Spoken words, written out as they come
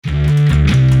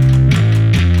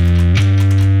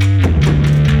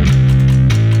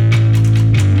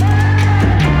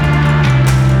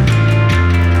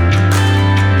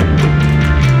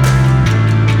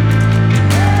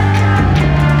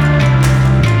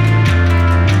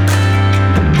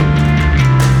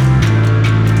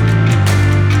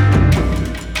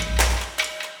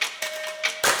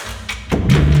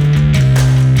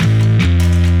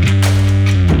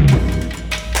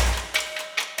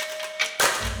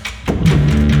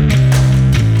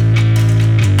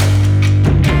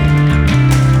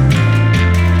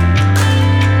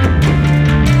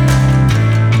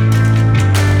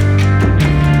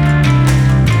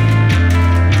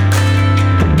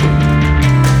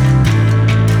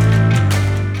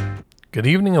Good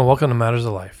evening and welcome to Matters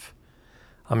of Life.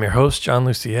 I'm your host, John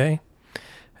Lucier,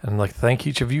 and I'd like to thank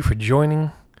each of you for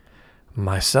joining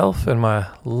myself and my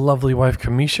lovely wife,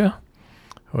 Kimmesha,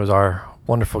 who is our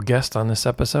wonderful guest on this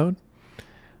episode.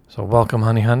 So welcome,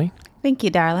 honey. Thank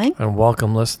you, darling. And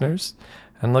welcome, listeners.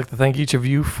 And I'd like to thank each of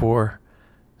you for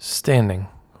standing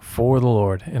for the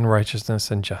Lord in righteousness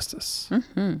and justice.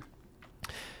 Mm-hmm.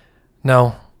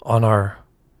 Now, on our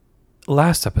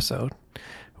last episode,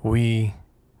 we're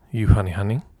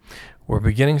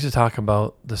beginning to talk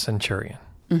about the centurion.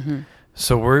 Mm-hmm.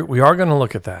 So we are going to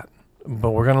look at that,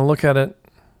 but we're going to look at it,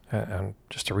 and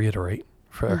just to reiterate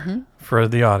for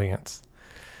the audience,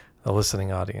 the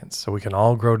listening audience, so we can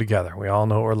all grow together. We all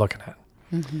know what we're looking at.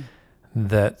 Mm-hmm.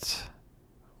 That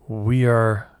we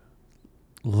are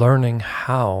learning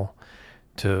how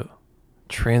to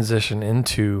transition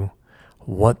into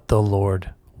what the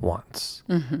Lord wants,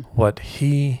 what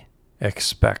He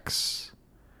expects,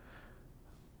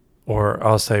 or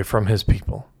I'll say from His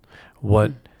people,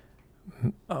 what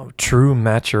true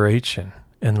maturation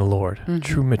in the Lord,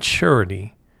 true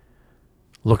maturity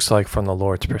looks like from the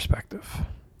Lord's perspective.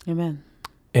 Amen.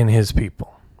 In His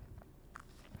people.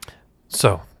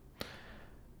 So,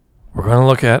 we're going to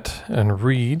look at and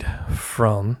read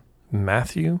from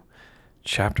Matthew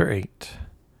chapter 8.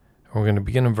 We're going to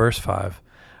begin in verse 5.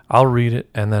 I'll read it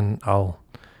and then I'll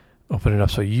open it up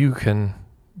so you can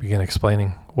begin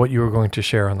explaining what you were going to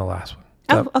share on the last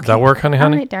one. Does that work, honey? All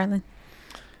right, darling.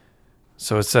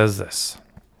 So it says this.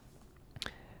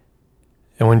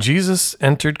 And when Jesus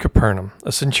entered Capernaum,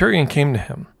 a centurion came to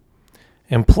him,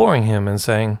 imploring him and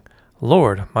saying,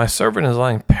 Lord, my servant is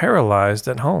lying paralyzed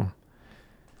at home,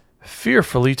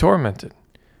 fearfully tormented.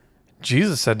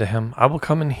 Jesus said to him, I will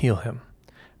come and heal him.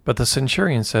 But the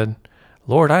centurion said,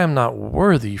 Lord, I am not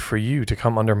worthy for you to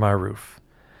come under my roof,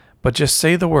 but just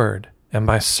say the word, and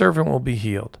my servant will be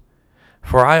healed.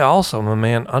 For I also am a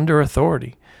man under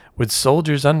authority, with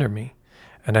soldiers under me.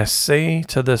 And I say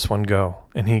to this one, go,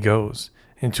 and he goes,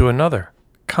 and to another,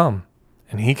 come,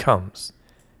 and he comes.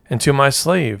 And to my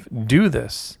slave, do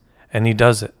this, and he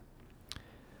does it.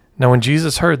 Now when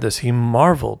Jesus heard this, he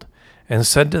marveled, and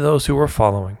said to those who were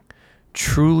following,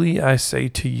 Truly I say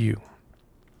to you,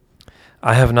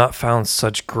 I have not found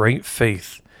such great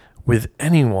faith with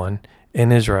anyone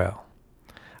in Israel.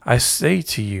 I say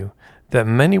to you that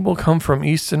many will come from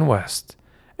east and west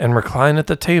and recline at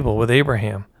the table with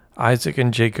Abraham, Isaac,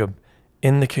 and Jacob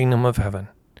in the kingdom of heaven.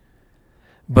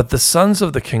 But the sons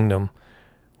of the kingdom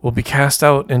will be cast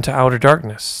out into outer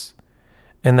darkness.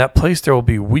 In that place there will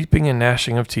be weeping and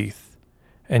gnashing of teeth.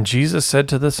 And Jesus said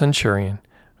to the centurion,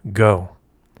 Go,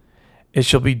 it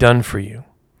shall be done for you.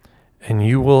 And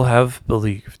you will have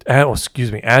believed,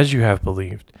 as you have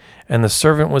believed. And the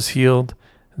servant was healed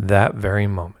that very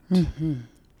moment. Mm-hmm.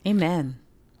 Amen.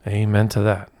 Amen to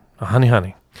that.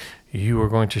 Honey, you are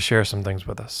going to share some things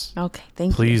with us. Okay,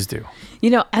 thank you. Please do.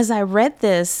 You know, as I read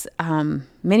this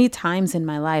many times in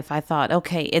my life, I thought,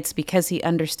 okay, it's because he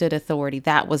understood authority.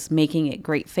 That was making it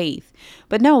great faith.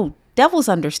 But no, devils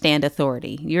understand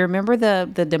authority. You remember the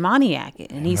demoniac,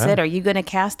 and he said, are you going to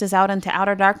cast us out into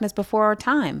outer darkness before our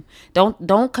time?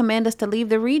 Don't command us to leave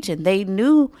the region. They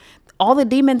knew, all the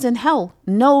demons in hell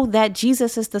know that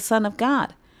Jesus is the Son of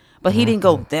God. But he didn't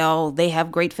go, they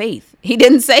have great faith. He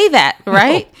didn't say that,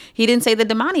 right? No. He didn't say the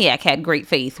demoniac had great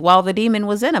faith while the demon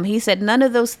was in him. He said none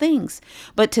of those things.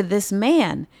 But to this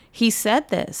man, he said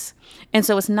this. And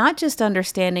so it's not just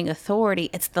understanding authority,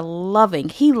 it's the loving.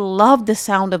 He loved the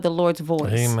sound of the Lord's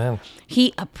voice. Amen.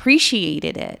 He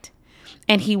appreciated it.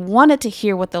 And he wanted to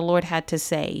hear what the Lord had to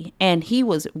say. And he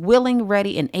was willing,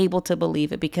 ready, and able to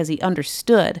believe it because he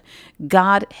understood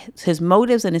God, his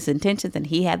motives and his intentions, and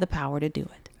he had the power to do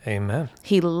it. Amen.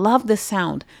 He loved the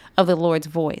sound of the Lord's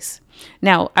voice.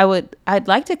 Now, I'd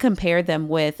like to compare them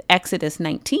with Exodus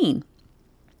 19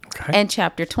 and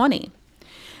chapter 20.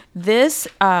 This,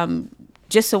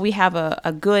 just so we have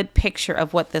a good picture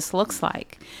of what this looks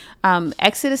like.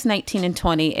 Exodus 19 and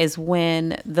 20 is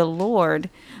when the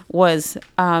Lord was,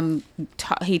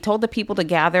 he told the people to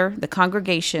gather the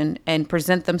congregation and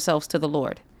present themselves to the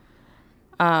Lord.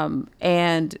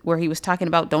 And where he was talking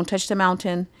about don't touch the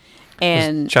mountain.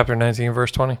 And chapter 19,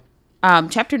 verse 20.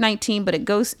 Chapter 19, but it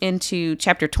goes into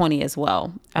chapter 20 as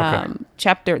well. And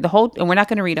we're not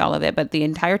going to read all of it, but the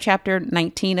entire chapter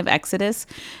 19 of Exodus,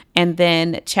 and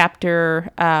then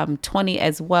chapter 20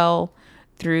 as well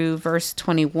through verse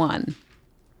 21.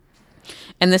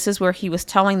 And this is where he was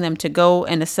telling them to go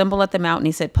and assemble at the mountain.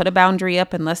 He said, put a boundary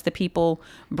up unless the people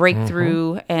break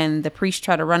through and the priests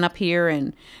try to run up here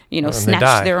and,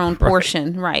 snatch their own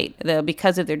portion. Right.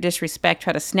 Because of their disrespect,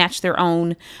 try to snatch their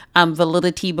own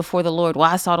validity before the Lord. Well,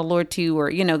 I saw the Lord too,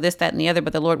 or, this, that, and the other,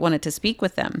 but the Lord wanted to speak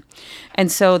with them.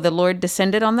 And so the Lord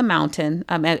descended on the mountain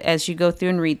as you go through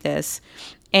and read this.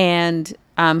 And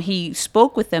he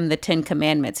spoke with them the 10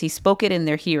 Commandments. He spoke it in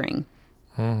their hearing.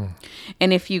 And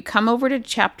if you come over to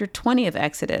chapter 20 of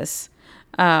Exodus,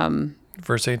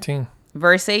 verse 18.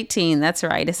 Verse 18, that's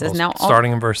right. It says,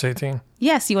 starting in verse 18.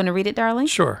 Yes, you want to read it, darling?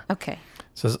 Sure. Okay. It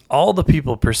says, all the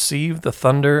people perceived the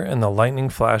thunder and the lightning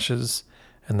flashes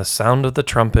and the sound of the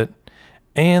trumpet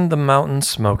and the mountain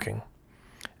smoking.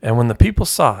 And when the people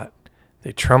saw it,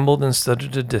 they trembled and stood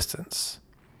at a distance.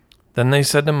 Then they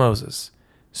said to Moses,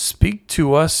 speak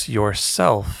to us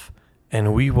yourself,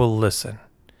 and we will listen.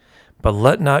 But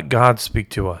let not God speak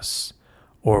to us,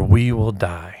 or we will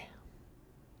die.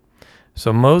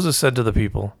 So Moses said to the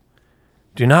people,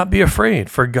 do not be afraid,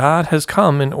 for God has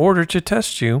come in order to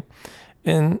test you,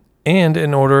 and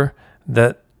in order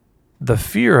that the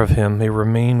fear of him may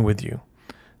remain with you,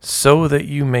 so that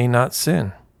you may not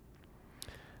sin.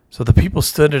 So the people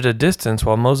stood at a distance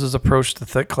while Moses approached the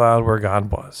thick cloud where God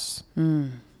was.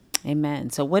 Amen.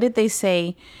 So what did they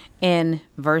say in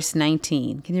verse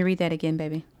 19? Can you read that again,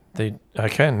 baby? I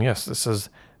can, yes. It says,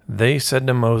 they said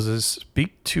to Moses,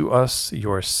 speak to us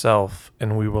yourself,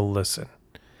 and we will listen.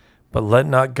 But let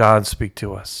not God speak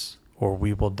to us, or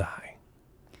we will die.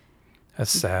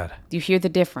 That's sad. Do you hear the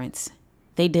difference?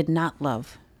 They did not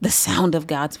love the sound of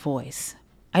God's voice.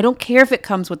 I don't care if it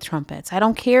comes with trumpets. I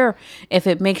don't care if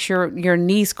it makes your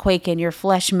knees quake and your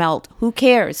flesh melt. Who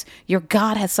cares? Your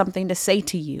God has something to say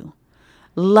to you.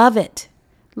 Love it.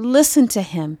 Listen to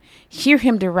him. Hear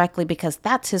him directly, because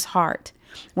that's his heart.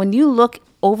 When you look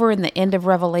over in the end of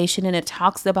Revelation and it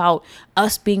talks about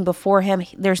us being before him,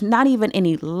 there's not even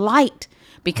any light,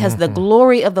 because the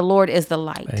glory of the Lord is the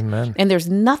light. Amen. And there's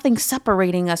nothing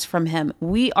separating us from him.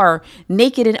 We are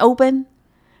naked and open,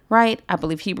 right? I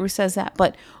believe Hebrews says that.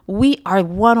 But we are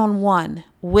one-on-one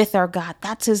with our God.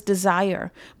 That's his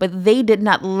desire. But they did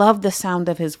not love the sound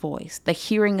of his voice, the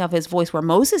hearing of his voice, where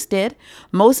Moses did.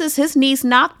 Moses, his knees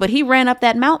knocked, but he ran up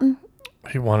that mountain.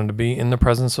 He wanted to be in the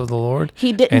presence of the Lord.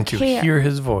 He didn't and to care. hear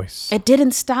his voice. It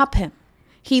didn't stop him.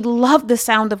 He loved the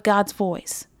sound of God's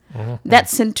voice. That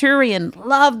centurion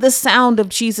loved the sound of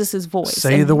Jesus's voice.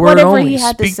 Say and the word only. He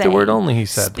had Speak to say, the word only, he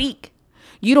said. Speak.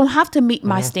 You don't have to meet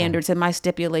my standards and my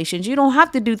stipulations. You don't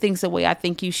have to do things the way I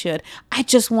think you should. I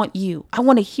just want you. I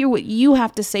want to hear what you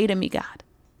have to say to me, God.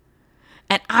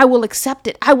 And I will accept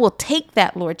it. I will take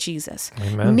that, Lord Jesus.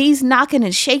 Amen. Knees knocking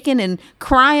and shaking and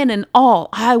crying and all.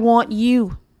 I want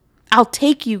you. I'll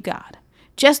take you, God,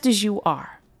 just as you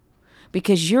are,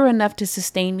 because you're enough to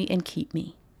sustain me and keep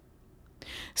me.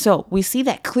 So we see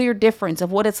that clear difference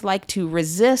of what it's like to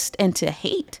resist and to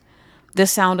hate the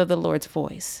sound of the Lord's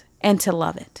voice and to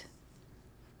love it.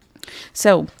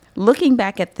 So looking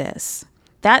back at this,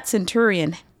 that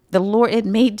centurion, the Lord, it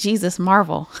made Jesus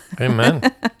marvel. Amen.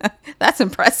 That's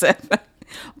impressive.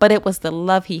 But it was the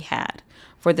love he had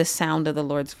for the sound of the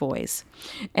Lord's voice.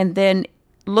 And then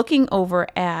looking over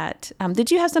at,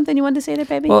 did you have something you wanted to say there,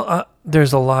 baby? Well,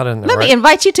 there's a lot in there. Let me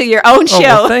invite you to your own show.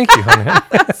 Well, thank you, honey.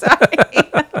 Sorry.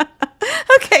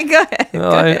 Okay, go ahead. No,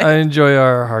 I enjoy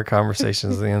our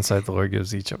conversations, the insight the Lord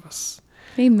gives each of us.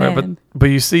 Amen. Right, but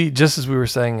you see, just as we were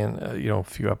saying in a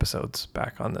few episodes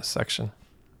back on this section,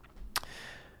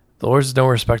 the Lord's no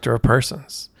respecter of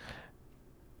persons.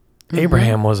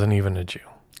 Abraham wasn't even a Jew.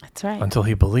 That's right. Until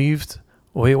he believed,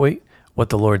 what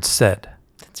the Lord said.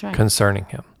 That's right. Concerning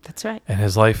him. That's right. And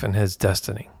his life and his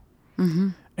destiny.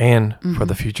 And for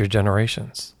the future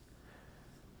generations.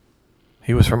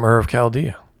 He was from Ur of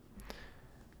Chaldea.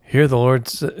 Here the Lord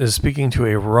is speaking to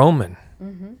a Roman.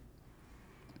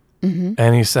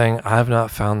 And he's saying, I have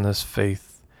not found this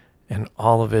faith in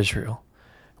all of Israel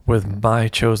with my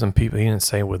chosen people. He didn't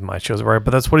say with my chosen, right?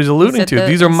 But that's what he's alluding to.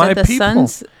 These are my people.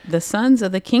 The sons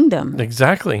of the kingdom.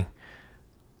 Exactly.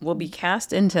 Will be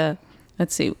cast into,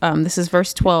 let's see, this is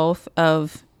verse 12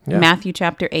 of Matthew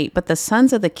chapter 8. But the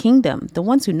sons of the kingdom, the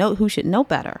ones who should know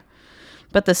better,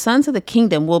 but the sons of the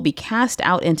kingdom will be cast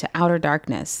out into outer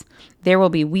darkness. There will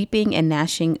be weeping and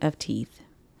gnashing of teeth.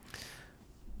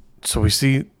 So we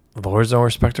see the Lord's no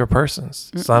respecter of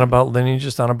persons. It's not about lineage.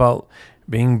 It's not about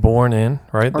being born in,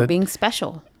 right? Or being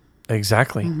special.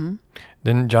 Exactly.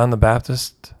 Didn't John the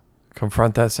Baptist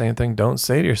confront that same thing? Don't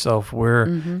say to yourself,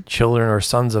 we're children or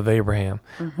sons of Abraham.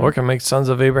 Lord can make sons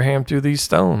of Abraham through these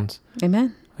stones.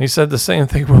 Amen. He said the same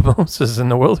thing with Moses in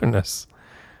the wilderness.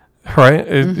 right?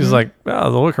 He's like, the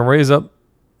Lord can raise up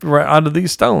right out of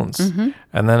these stones. And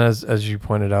then as you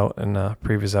pointed out in a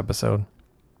previous episode,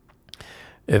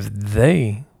 if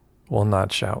they will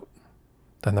not shout,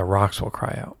 then the rocks will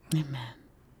cry out.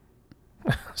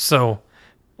 Amen. So,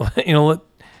 and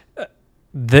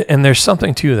there's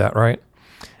something to that, right?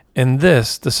 In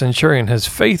this, the centurion, his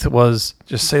faith was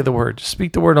just say the word, just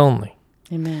speak the word only.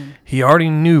 Amen. He already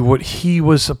knew what he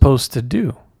was supposed to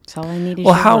do. That's all I needed.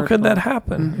 Well, how could that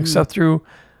happen except through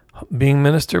being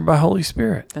ministered by Holy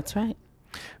Spirit? That's right.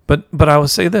 But I will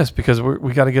say this, because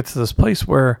we got to get to this place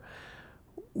where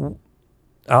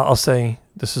I'll say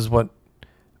this is what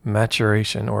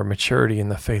maturation or maturity in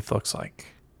the faith looks like.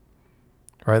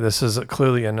 Right? This is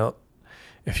clearly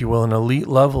if you will, an elite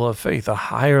level of faith, a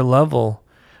higher level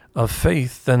of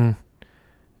faith than,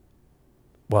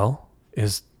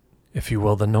 is, if you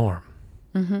will, the norm.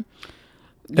 And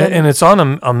it's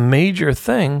on a major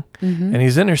thing, and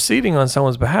he's interceding on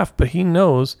someone's behalf, but he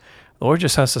knows the Lord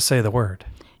just has to say the word.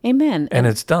 Amen. And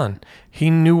it's done. He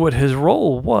knew what his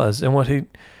role was and what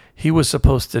he was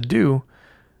supposed to do,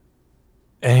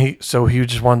 and so he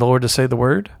just wanted the Lord to say the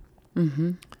word.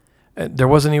 There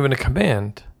wasn't even a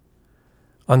command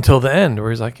until the end where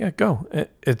he's like, yeah, go.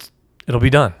 It'll be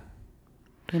done.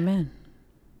 Amen.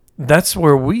 That's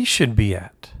where we should be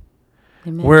at.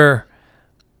 Amen. Where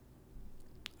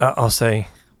I'll say,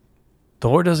 the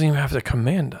Lord doesn't even have to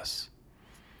command us.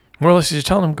 More or less, he's just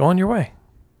telling him, go on your way.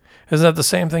 Isn't that the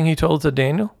same thing he told to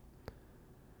Daniel?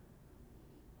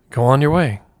 Go on your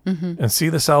way and see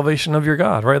the salvation of your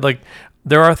God, right? Like,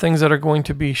 there are things that are going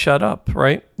to be shut up,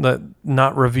 right? That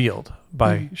not revealed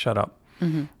by shut up,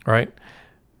 right?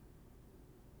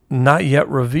 Not yet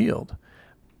revealed.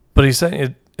 But he's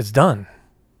saying it's done.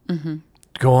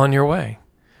 Go on your way.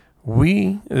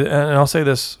 And I'll say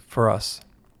this for us.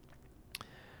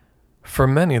 For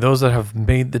many, those that have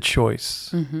made the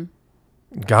choice,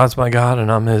 God's my God and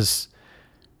I'm his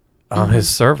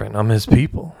servant, I'm his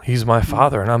people. He's my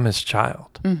father and I'm his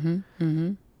child.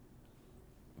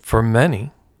 For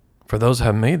many, for those who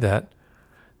have made that,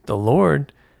 the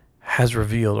Lord has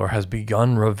revealed or has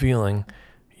begun revealing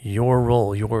your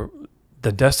role,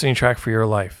 the destiny track for your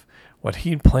life, what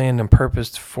he'd planned and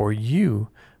purposed for you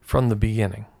from the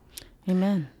beginning.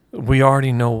 Amen. We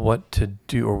already know what to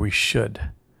do, or we should,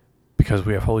 because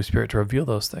we have Holy Spirit to reveal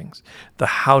those things. The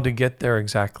how to get there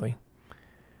exactly,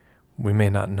 we may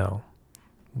not know.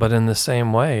 But in the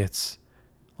same way, it's,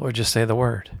 Lord, just say the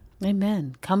word.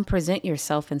 Amen. Come present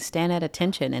yourself and stand at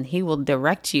attention, and he will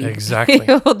direct you. Exactly.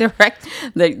 He will direct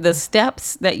the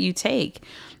steps that you take.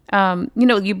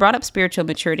 You brought up spiritual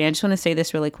maturity. I just want to say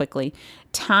this really quickly.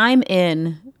 Time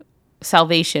in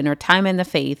salvation or time in the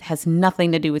faith has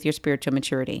nothing to do with your spiritual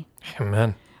maturity.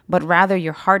 Amen. But rather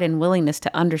your heart and willingness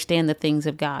to understand the things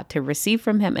of God, to receive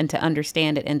from him and to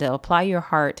understand it, and to apply your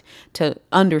heart to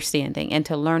understanding and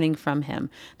to learning from him.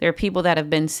 There are people that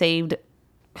have been saved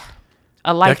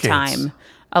a lifetime,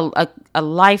 a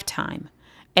lifetime,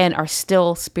 and are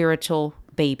still spiritual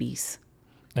babies.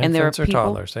 And there are people,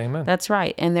 toddlers. Amen. That's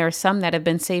right. And there are some that have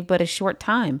been saved but a short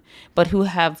time, but who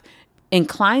have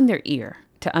inclined their ear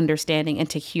to understanding and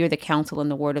to hear the counsel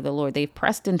and the word of the Lord. They've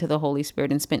pressed into the Holy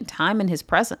Spirit and spent time in his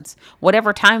presence.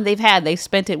 Whatever time they've had, they've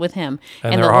spent it with him.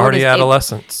 And they're already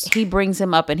adolescents. He brings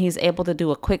them up and he's able to do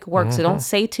a quick work. So don't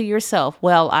say to yourself,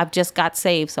 well, I've just got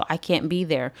saved, so I can't be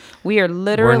there. We are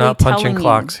literally We're not punching telling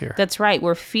clocks you, here. That's right.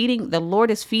 The Lord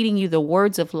is feeding you the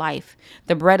words of life,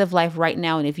 the bread of life right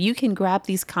now. And if you can grab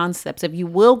these concepts, if you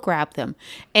will grab them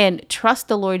and trust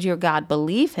the Lord your God,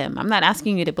 believe him. I'm not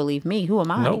asking you to believe me. Who am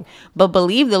I? No. But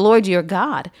believe the Lord your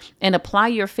God and apply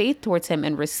your faith towards him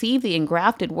and receive the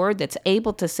engrafted word that's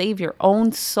able to save your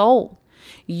own soul.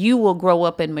 You will grow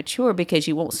up and mature because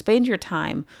you won't spend your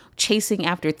time chasing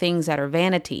after things that are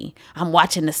vanity. I'm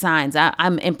watching the signs.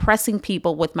 I'm impressing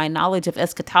people with my knowledge of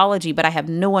eschatology, but I have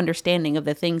no understanding of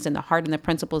the things in the heart and the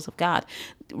principles of God,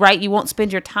 right? You won't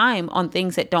spend your time on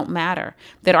things that don't matter,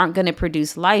 that aren't going to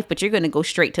produce life, but you're going to go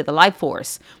straight to the life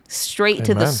force, straight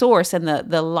to the source and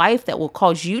the life that will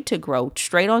cause you to grow,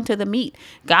 straight onto the meat.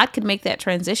 God can make that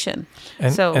transition.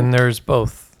 And there's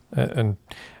both. And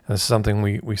this is something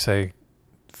we say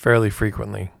fairly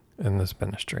frequently in this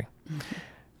ministry.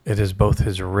 It is both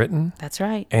his written That's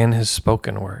right. and his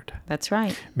spoken word. That's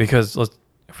right. Because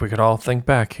if we could all think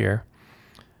back here,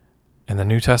 in the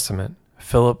New Testament,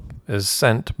 Philip is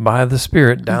sent by the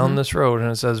Spirit down this road,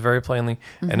 and it says very plainly,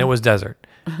 and it was desert.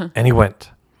 And he went,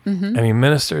 and he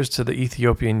ministers to the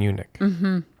Ethiopian eunuch,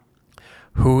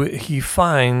 who he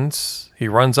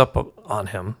runs up on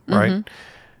him, right?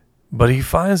 But he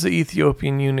finds the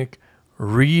Ethiopian eunuch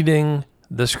reading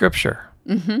the scripture.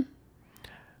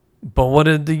 But what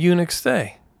did the eunuch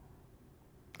say?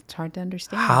 It's hard to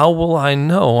understand. How will I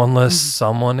know unless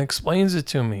someone explains it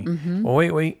to me? Mm-hmm. Well,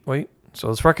 wait. So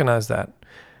let's recognize that.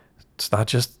 It's not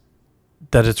just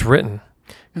that it's written.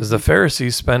 Because the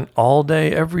Pharisees spent all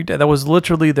day, every day. That was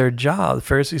literally their job. The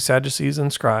Pharisees, Sadducees,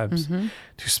 and scribes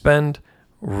to spend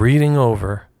reading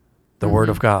over the Word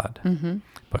of God. Mm-hmm.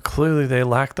 But clearly they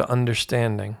lacked the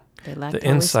understanding, They lacked the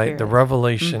Holy insight, the Spirit.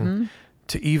 revelation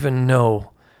to even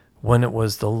know when it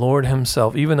was the Lord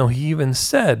himself, even though he even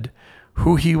said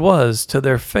who he was to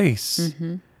their face,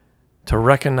 to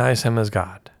recognize him as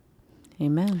God.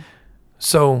 Amen.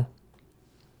 So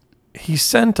he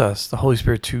sent us, the Holy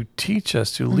Spirit, to teach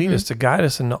us, to lead us, to guide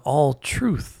us into all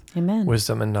truth, Amen.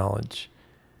 wisdom, and knowledge.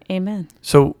 Amen.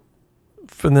 So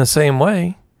in the same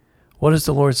way, what is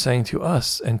the Lord saying to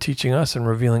us and teaching us and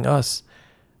revealing us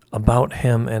about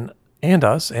him and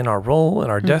us and our role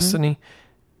and our destiny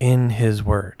in his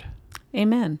word?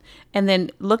 Amen. And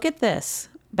then look at this.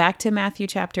 Back to Matthew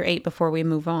chapter 8 before we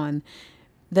move on.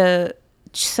 The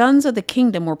sons of the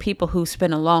kingdom were people who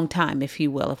spent a long time, if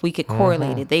you will, if we could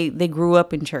correlate it. They grew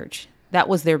up in church. That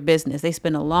was their business. They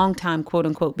spent a long time, quote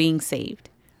unquote, being saved,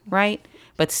 right?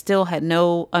 But still had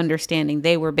no understanding.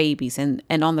 They were babies and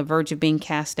on the verge of being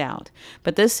cast out.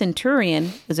 But this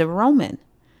centurion is a Roman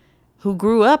who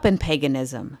grew up in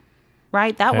paganism,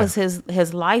 right? That was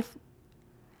his life.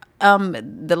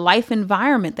 The life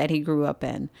environment that he grew up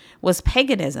in was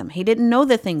paganism. He didn't know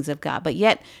the things of God, but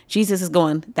yet Jesus is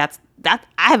going, that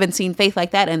I haven't seen faith like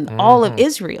that in all of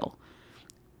Israel.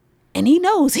 And he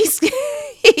knows he's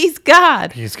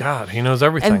God. He's God. He knows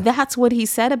everything. And that's what he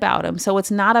said about him. So it's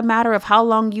not a matter of how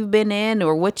long you've been in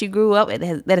or what you grew up.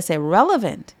 That is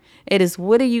irrelevant. It is,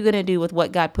 what are you going to do with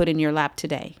what God put in your lap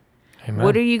today? Amen.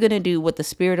 What are you going to do with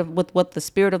what the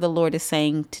Spirit of the Lord is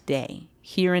saying today,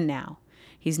 here and now?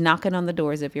 He's knocking on the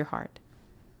doors of your heart.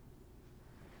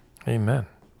 Amen.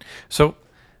 So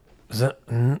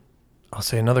I'll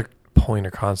say another point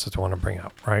or concept I want to bring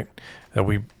up, right? That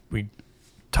we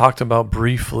talked about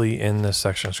briefly in this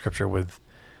section of scripture with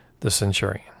the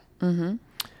centurion.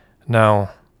 Now,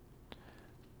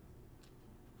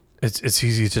 it's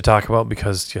easy to talk about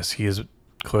because, yes, he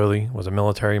clearly was a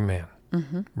military man,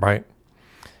 right?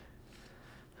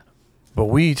 But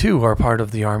we, too, are part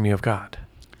of the army of God.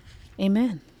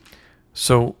 Amen.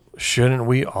 So shouldn't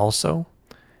we also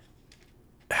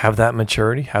have that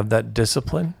maturity, have that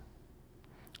discipline,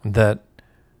 that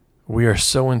we are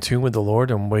so in tune with the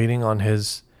Lord and waiting on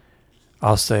his,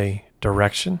 I'll say,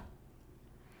 direction?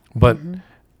 But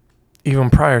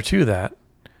even prior to that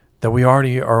we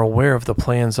already are aware of the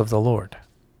plans of the Lord,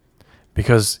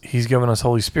 because he's given us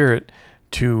Holy Spirit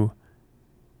to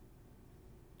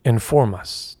inform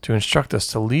us, to instruct us,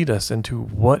 to lead us into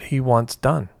what he wants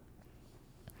done.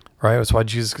 Right? That's why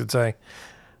Jesus could say,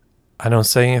 I don't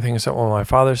say anything except what my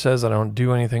Father says. I don't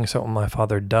do anything except what my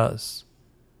Father does.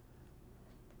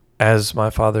 As my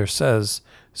Father says,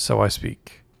 so I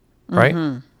speak.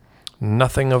 Right?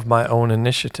 Nothing of my own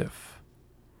initiative.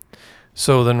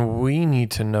 So then we need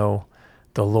to know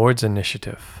the Lord's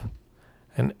initiative.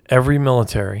 And every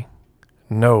military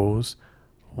knows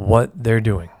what they're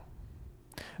doing.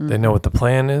 They know what the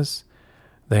plan is.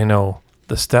 They know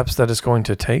the steps that it's going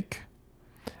to take.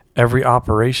 Every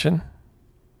operation.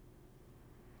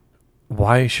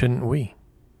 Why shouldn't we?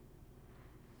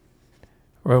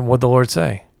 What did the Lord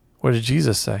say? What did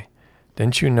Jesus say?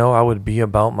 Didn't you know I would be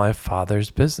about my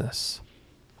Father's business?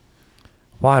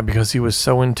 Why? Because he was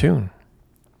so in tune.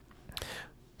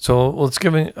 So let's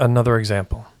give another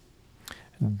example.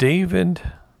 David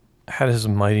had his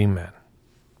mighty men,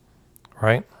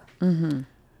 right? And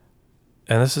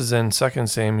this is in 2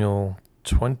 Samuel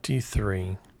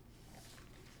 23.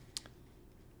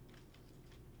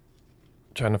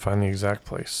 Trying to find the exact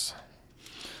place.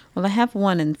 Well, I have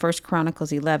one in 1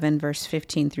 Chronicles 11, verse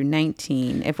 15 through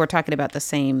 19, if we're talking about the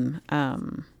same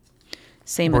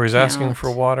Where he's asking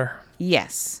for water?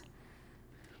 Yes.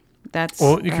 That's.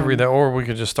 Well, you can read that, or we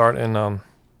could just start in,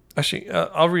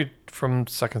 I'll read from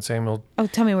 2 Samuel. Oh,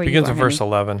 tell me where you are. Begins in verse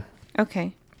 11.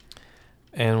 Okay.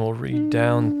 And we'll read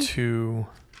down to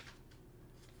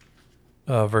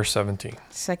verse 17.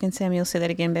 2 Samuel, say that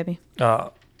again, baby.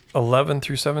 11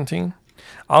 through 17.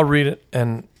 I'll read it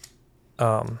and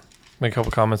make a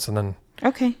couple comments and then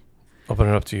open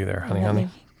it up to you there, honey.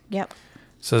 Yep.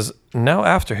 It says, now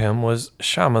after him was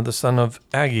Shammah the son of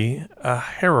Agi, a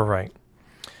Hararite.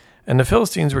 And the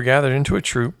Philistines were gathered into a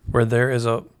troop where there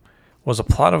was a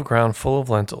plot of ground full of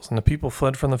lentils. And the people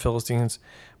fled from the Philistines,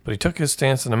 but he took his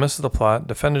stance in the midst of the plot,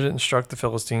 defended it, and struck the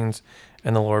Philistines,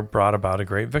 and the Lord brought about a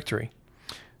great victory.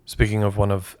 Speaking of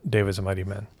one of David's mighty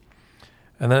men.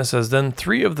 And then it says, Then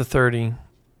 3 of the 30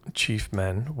 chief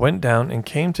men went down and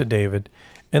came to David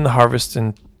in the harvest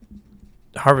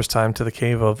time to the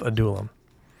cave of Adullam,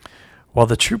 while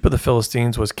the troop of the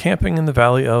Philistines was camping in the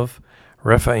valley of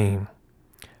Rephaim.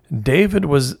 David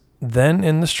was then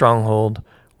in the stronghold,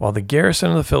 while the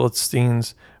garrison of the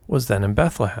Philistines was then in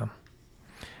Bethlehem.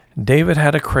 David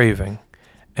had a craving,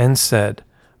 and said,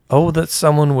 Oh, that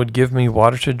someone would give me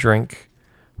water to drink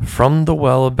from the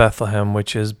well of Bethlehem,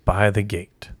 which is by the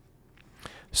gate.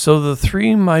 So the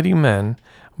 3 mighty men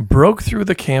broke through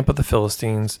the camp of the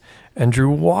Philistines, and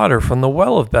drew water from the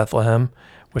well of Bethlehem,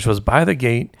 which was by the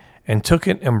gate, and took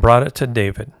it and brought it to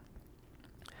David.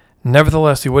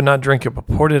 Nevertheless, he would not drink it, but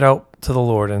poured it out to the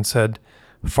Lord, and said,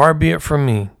 Far be it from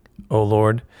me, O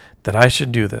Lord, that I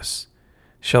should do this.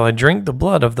 Shall I drink the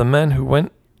blood of the men who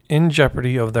went in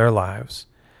jeopardy of their lives?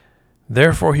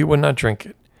 Therefore he would not drink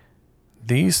it.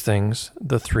 These things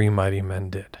the 3 mighty men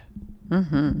did.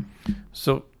 Mm-hmm.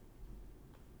 So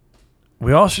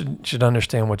we all should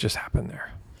understand what just happened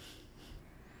there.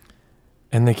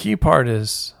 And the key part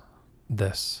is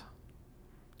this.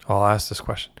 I'll ask this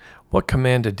question. What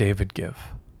command did David give?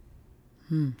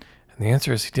 And the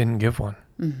answer is he didn't give one.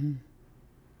 Mm-hmm.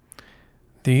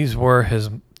 These were his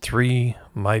 3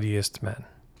 mightiest men.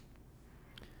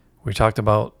 We talked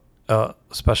about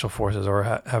special forces,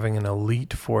 or having an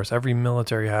elite force. Every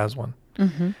military has one.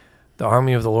 Mm-hmm. The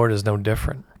army of the Lord is no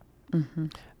different. Mm-hmm.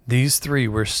 These 3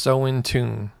 were so in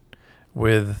tune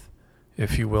with,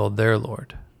 if you will, their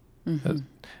Lord. Mm-hmm.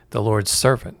 The Lord's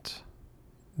servant,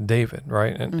 David,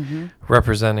 right? And Mm-hmm.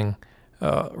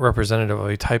 representative of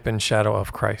a type and shadow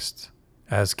of Christ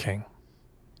as king,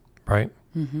 right?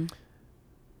 Mm-hmm.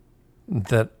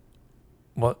 That,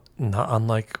 not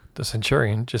unlike the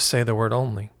centurion, just say the word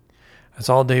only. That's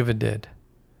all David did.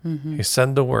 Mm-hmm. He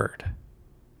said the word,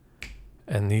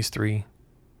 and these 3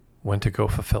 went to go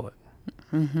fulfill it.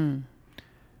 Mm-hmm.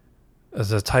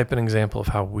 As a type and example of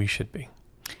how we should be.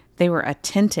 They were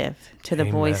attentive to the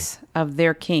Amen. voice of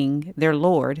their king, their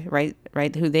Lord, right,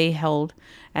 who they held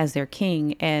as their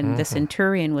king. And the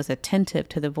centurion was attentive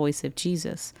to the voice of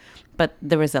Jesus. But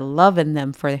there was a love in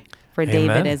them for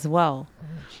David as well.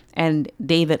 And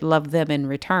David loved them in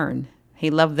return. He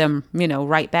loved them,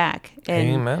 right back. And,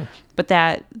 Amen. But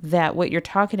that what you're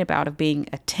talking about of being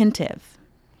attentive,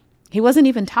 he wasn't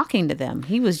even talking to them.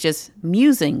 He was just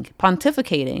musing,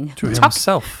 pontificating. To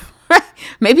himself.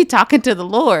 Maybe talking to the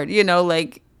Lord,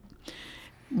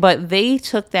 but they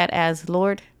took that as,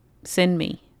 Lord, send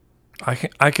me.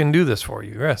 I can do this for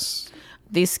you. Yes.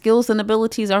 These skills and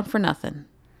abilities aren't for nothing.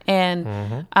 And,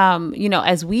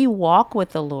 as we walk with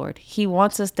the Lord, he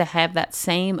wants us to have that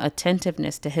same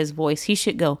attentiveness to his voice. He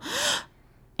should go,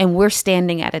 and we're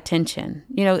standing at attention,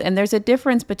 and there's a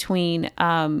difference between,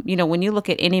 when you look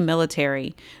at any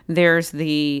military, there's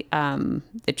the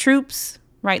troops,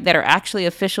 right, that are actually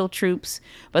official troops,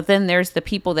 but then there's the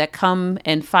people that come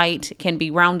and fight, can be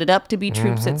rounded up to be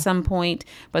troops at some point,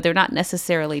 but they're not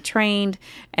necessarily trained.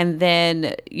 And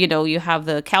then, you have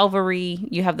the cavalry,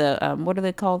 you have the, what are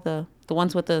they called? The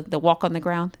ones with the walk on the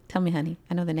ground. Tell me, honey.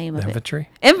 I know the name of Infantry.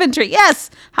 it. Infantry. Yes.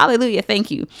 Hallelujah.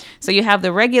 Thank you. So you have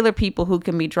the regular people who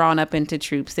can be drawn up into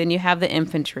troops. Then you have the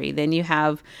infantry. Then you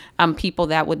have people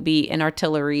that would be in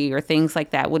artillery or things like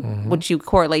that, which you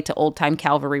correlate to old time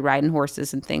cavalry riding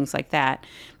horses and things like that.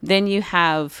 Then you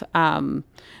have the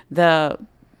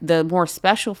more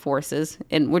special forces,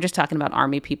 and we're just talking about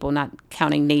Army people, not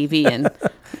counting Navy and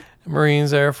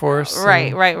Marines, Air Force.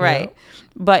 Right. Yeah.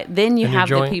 But then you And your have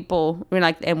the joint. people,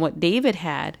 and what David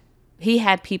had, he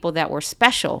had people that were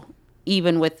special,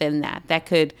 even within that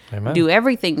could Amen. do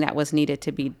everything that needed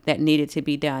to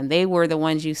be done. They were the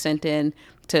ones you sent in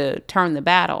to turn the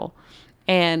battle.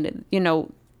 And,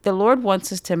 the Lord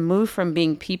wants us to move from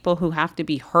being people who have to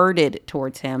be herded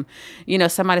towards him.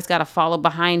 Somebody's got to follow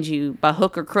behind you by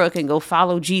hook or crook and go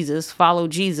follow Jesus, follow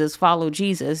Jesus, follow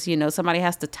Jesus. Somebody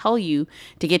has to tell you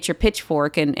to get your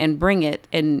pitchfork and bring it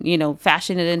and,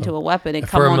 fashion it into a weapon and If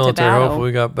come we're a on to military, battle. hopefully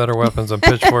we got better weapons than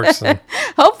pitchforks.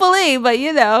 Hopefully, but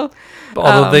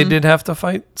Although they did have to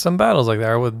fight some battles like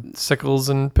that with sickles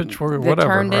and pitchfork or that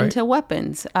whatever, turned right? into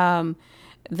weapons.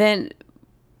 Then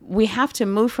we have to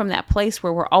move from that place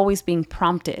where we're always being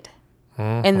prompted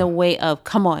in the way of,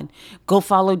 come on, go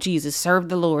follow Jesus, serve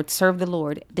the Lord.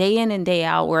 Day in and day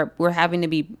out, we're having to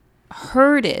be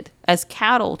herded as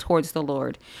cattle towards the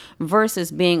Lord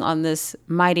versus being on this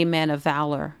mighty man of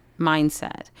valor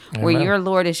mindset where Amen. your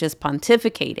Lord is just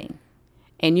pontificating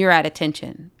and you're at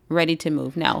attention, ready to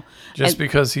move. Now, Just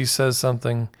because he says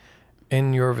something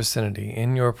in your vicinity,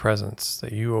 in your presence,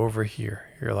 that you overhear,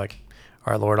 you're like,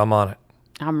 all right, Lord, I'm on it.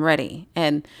 I'm ready.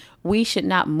 And we should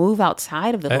not move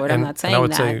outside of the Lord. I'm not saying I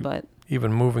would that, say but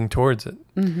even moving towards it,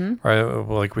 right?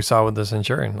 Like we saw with the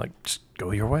centurion, like just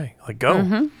go your way, like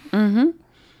go.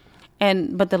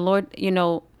 but the Lord,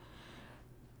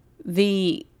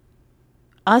 the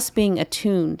us being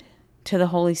attuned to the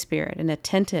Holy Spirit and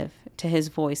attentive to his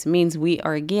voice means we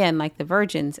are, again, like the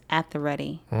virgins, at the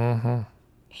ready.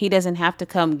 He doesn't have to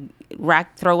come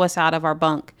throw us out of our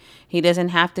bunk. He doesn't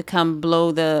have to come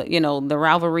blow the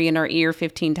Ravelry in our ear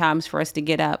 15 times for us to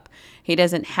get up. He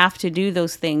doesn't have to do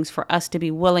those things for us to be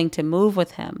willing to move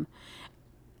with him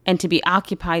and to be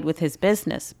occupied with his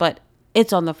business. But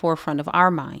it's on the forefront of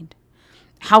our mind.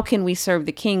 How can we serve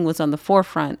the King was on the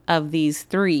forefront of these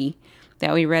three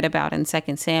that we read about in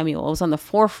 2 Samuel. It was on the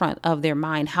forefront of their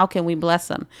mind. How can we bless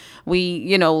them?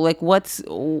 What's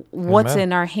Amen.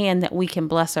 in our hand that we can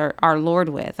bless our Lord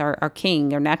with, our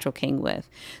King, our natural King with?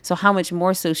 So how much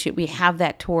more so should we have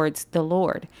that towards the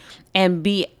Lord and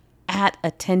be at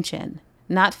attention,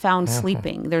 not found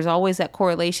sleeping? There's always that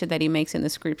correlation that he makes in the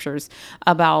scriptures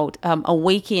about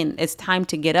awaken. It's time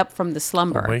to get up from the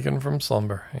slumber. Awaken from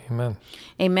slumber. Amen.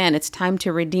 Amen. It's time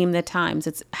to redeem the times.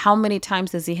 It's how many times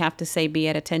does he have to say, be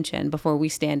at attention before we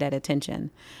stand at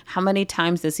attention? How many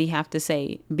times does he have to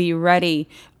say, be ready,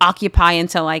 occupy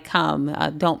until I come,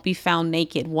 don't be found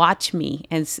naked, watch me,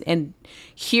 and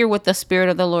hear what the Spirit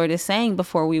of the Lord is saying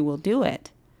before we will do it?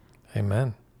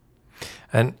 Amen.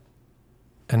 And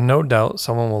no doubt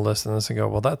someone will listen to this and go,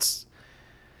 well, that's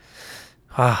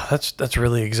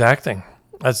really exacting.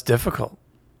 That's difficult.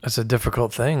 It's a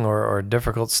difficult thing or a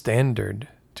difficult standard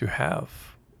to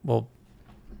have. Well,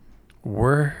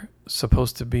 we're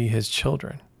supposed to be his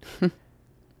children.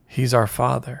 He's our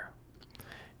Father.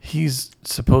 He's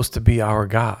supposed to be our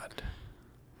God.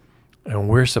 And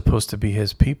we're supposed to be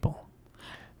his people.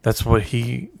 That's what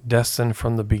he destined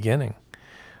from the beginning.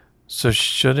 So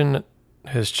shouldn't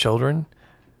his children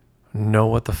know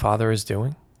what the Father is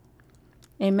doing?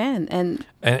 Amen.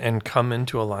 And come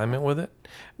into alignment with it.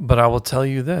 But I will tell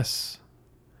you this.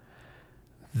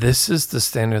 This is the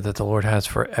standard that the Lord has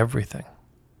for everything.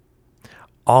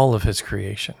 All of his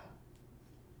creation.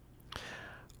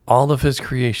 All of his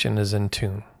creation is in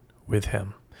tune with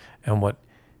him and what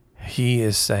he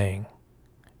is saying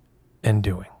and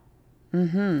doing.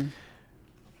 Amen.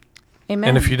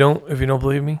 And if you don't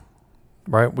believe me,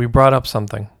 right, we brought up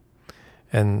something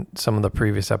in some of the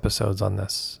previous episodes on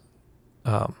this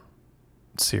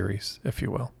series, if you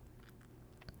will.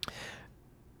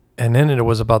 And in it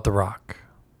was about the rock.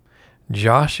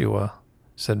 Joshua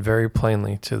said very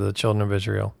plainly to the children of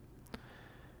Israel,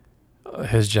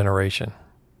 his generation,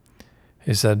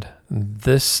 he said,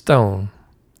 this stone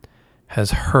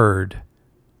has heard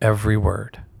every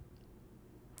word,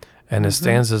 and it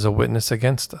stands as a witness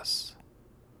against us.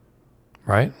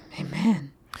 Right?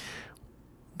 Amen.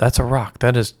 That's a rock.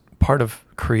 That is part of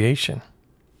creation.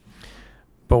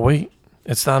 But wait,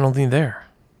 it's not only there.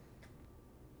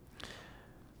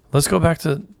 Let's go back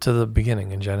to the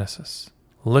beginning in Genesis.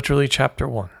 Literally chapter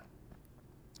 1.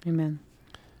 Amen.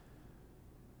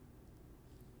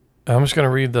 I'm just going to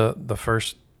read the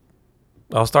first.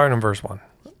 I'll start in verse 1.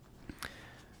 And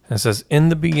it says, in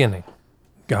the beginning,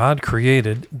 God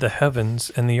created the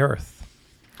heavens and the earth.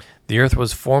 The earth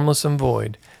was formless and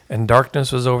void, and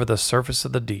darkness was over the surface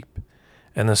of the deep,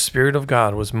 and the Spirit of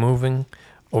God was moving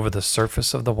over the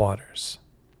surface of the waters.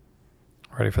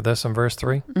 Ready for this in verse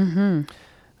 3?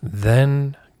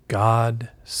 Then God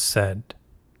said,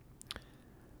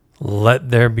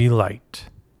 let there be light.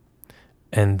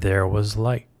 And there was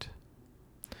light.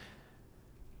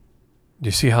 Do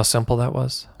you see how simple that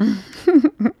was?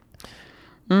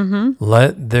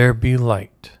 Let there be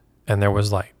light. And there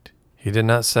was light. He did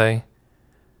not say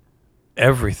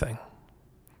everything,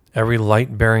 every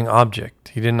light-bearing object.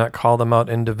 He did not call them out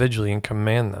individually and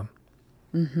command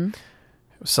them.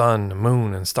 Sun,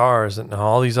 moon, and stars, and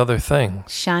all these other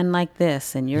things. Shine like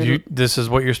this, and this is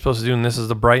what you're supposed to do, and this is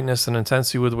the brightness and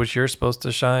intensity with which you're supposed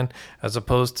to shine, as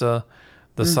opposed to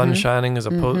the sun shining, as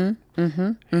opposed.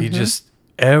 He just,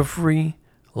 every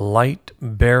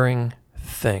light-bearing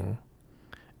thing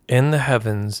in the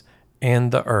heavens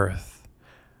and the earth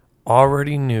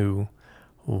already knew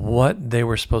what they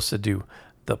were supposed to do.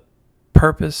 The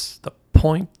purpose, the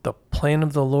point, the plan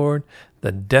of the Lord,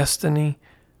 the destiny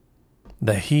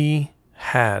that he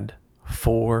had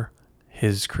for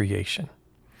his creation.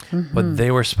 What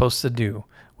they were supposed to do,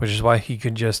 which is why he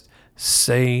could just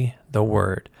say the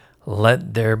word,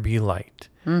 let there be light.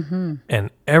 And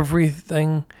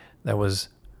everything that was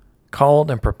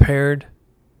called and prepared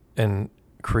and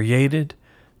created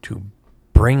to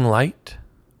bring light,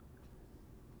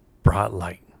 brought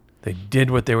light. They did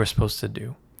what they were supposed to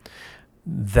do.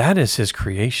 That is his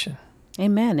creation.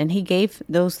 Amen. And he gave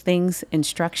those things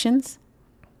instructions.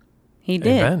 He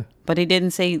did. Amen. But he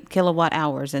didn't say kilowatt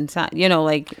hours and,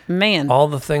 man. All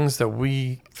the things that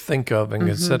we think of and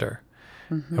consider.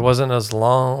 It wasn't as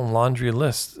long laundry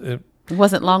list. It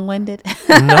wasn't long-winded.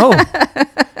 No.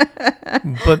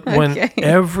 But when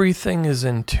everything is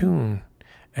in tune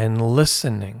and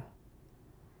listening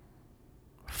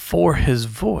for his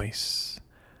voice,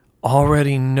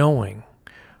 already knowing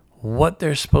what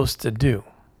they're supposed to do,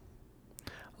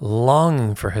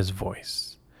 longing for his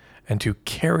voice, and to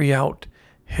carry out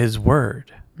his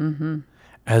word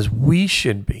as we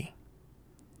should be.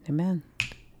 Amen.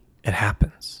 It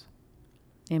happens.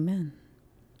 Amen.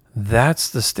 That's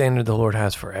the standard the Lord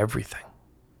has for everything.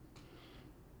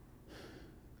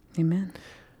 Amen.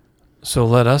 So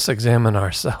let us examine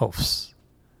ourselves.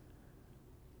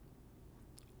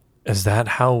 Is that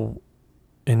how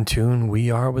in tune we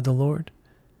are with the Lord?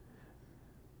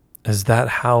 Is that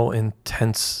how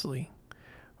intensely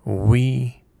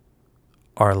we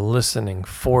are listening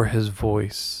for his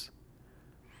voice?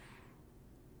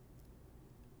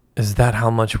 Is that how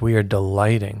much we are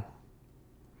delighting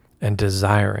and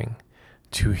desiring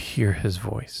to hear his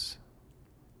voice?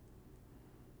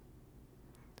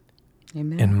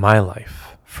 Amen. In my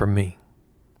life, for me.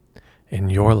 In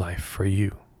your life, for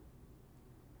you.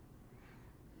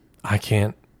 I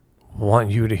can't want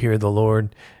you to hear the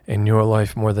Lord in your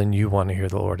life more than you want to hear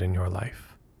the Lord in your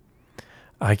life.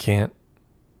 I can't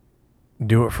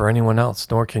do it for anyone else,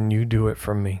 nor can you do it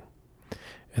for me.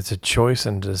 It's a choice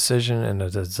and a decision and a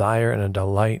desire and a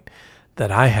delight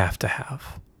that I have to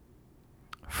have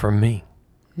for me.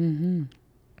 Mm-hmm.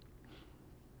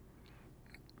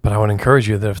 But I would encourage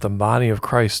you that if the body of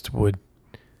Christ would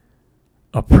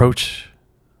approach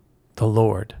the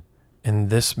Lord in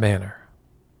this manner,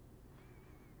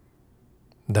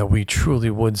 that we truly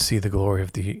would see the glory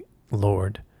of the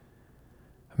Lord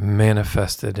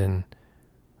manifested in,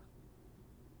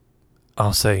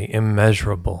 I'll say,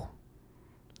 immeasurable,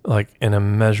 like an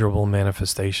immeasurable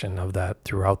manifestation of that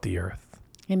throughout the earth.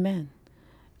 Amen.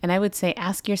 And I would say,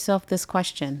 ask yourself this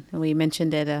question. And we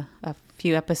mentioned it a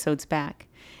few episodes back.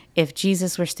 If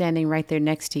Jesus were standing right there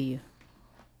next to you,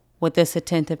 would this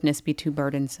attentiveness be too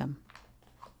burdensome?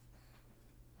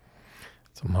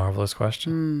 It's a marvelous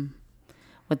question.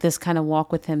 Would this kind of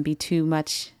walk with him be too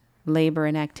much labor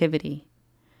and activity?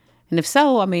 And if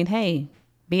so, I mean, hey,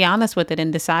 be honest with it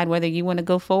and decide whether you want to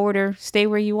go forward or stay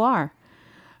where you are.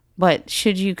 But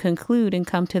should you conclude and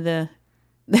come to the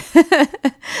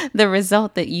the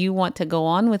result that you want to go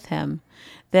on with him,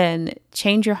 then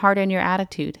change your heart and your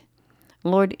attitude.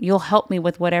 Lord, you'll help me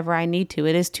with whatever I need to.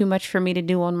 It is too much for me to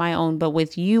do on my own, but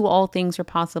with you, all things are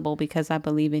possible because I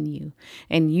believe in you.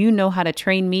 And you know how to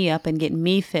train me up and get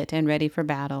me fit and ready for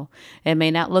battle. It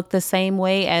may not look the same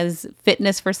way as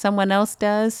fitness for someone else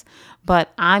does,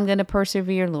 but I'm going to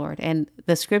persevere, Lord. And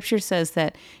the scripture says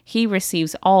that he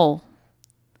receives all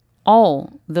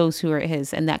those who are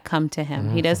his and that come to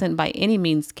him. He doesn't by any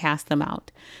means cast them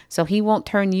out. So he won't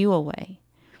turn you away.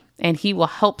 And he will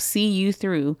help see you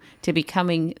through to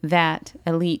becoming that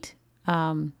elite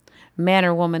man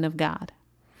or woman of God.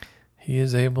 He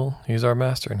is able, he's our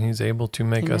master, and he's able to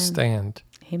make us stand.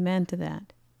 Amen to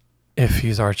that. If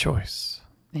he's our choice.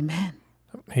 Amen.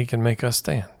 He can make us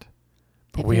stand.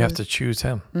 But we have to choose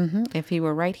him. If he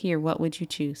were right here, what would you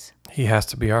choose? He has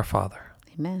to be our father.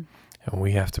 Amen. And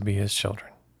we have to be his children.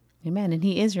 Amen. And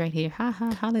he is right here. Ha,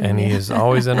 ha, hallelujah. And he is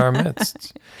always in our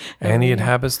midst. And he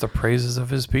inhabits the praises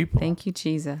of his people. Thank you,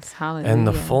 Jesus. Hallelujah. And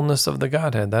the fullness of the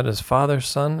Godhead, that is Father,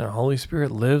 Son, and Holy Spirit,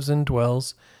 lives and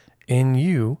dwells in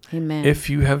you. Amen. If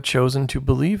you have chosen to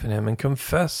believe in him and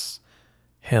confess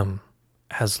him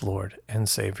as Lord and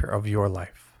Savior of your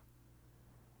life.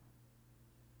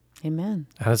 Amen.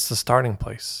 That is the starting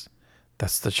place.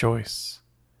 That's the choice.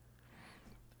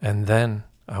 And then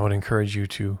I would encourage you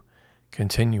to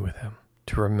continue with him,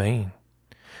 to remain,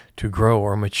 to grow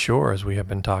or mature as we have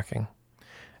been talking,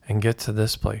 and get to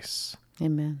this place.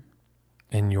 Amen.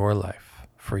 In your life,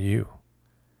 for you.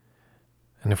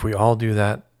 And if we all do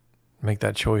that, make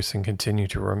that choice and continue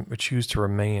to choose to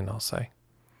remain, I'll say,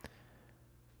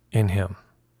 in him,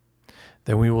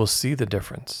 then we will see the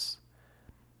difference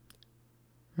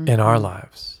in our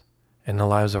lives, in the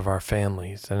lives of our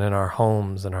families, and in our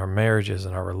homes, and our marriages,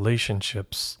 and our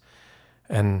relationships,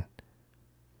 and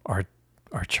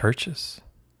our churches,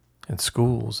 and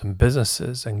schools, and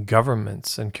businesses, and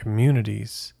governments, and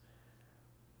communities.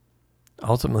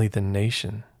 Ultimately, the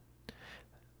nation,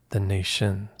 the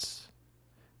nations,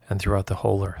 and throughout the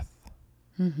whole earth.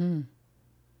 And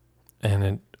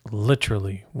it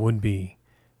literally would be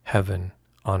heaven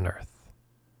on earth,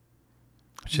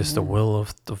 which is the Amen. will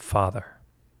of the Father.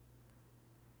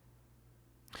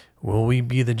 Will we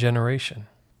be the generation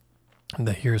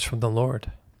that hears from the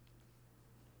Lord,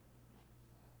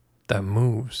 that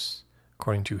moves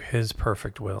according to his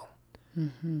perfect will,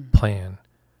 plan,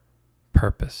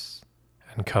 purpose,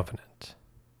 and covenant?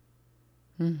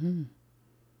 I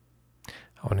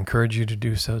would encourage you to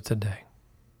do so today,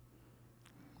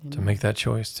 to make that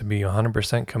choice, to be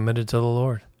 100% committed to the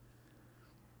Lord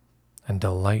and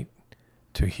delight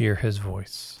to hear his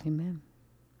voice. Amen.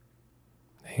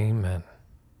 Amen.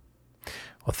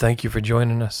 Well, thank you for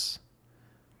joining us,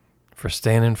 for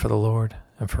standing for the Lord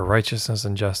and for righteousness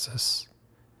and justice.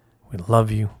 We love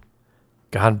you.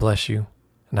 God bless you,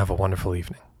 and have a wonderful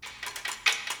evening.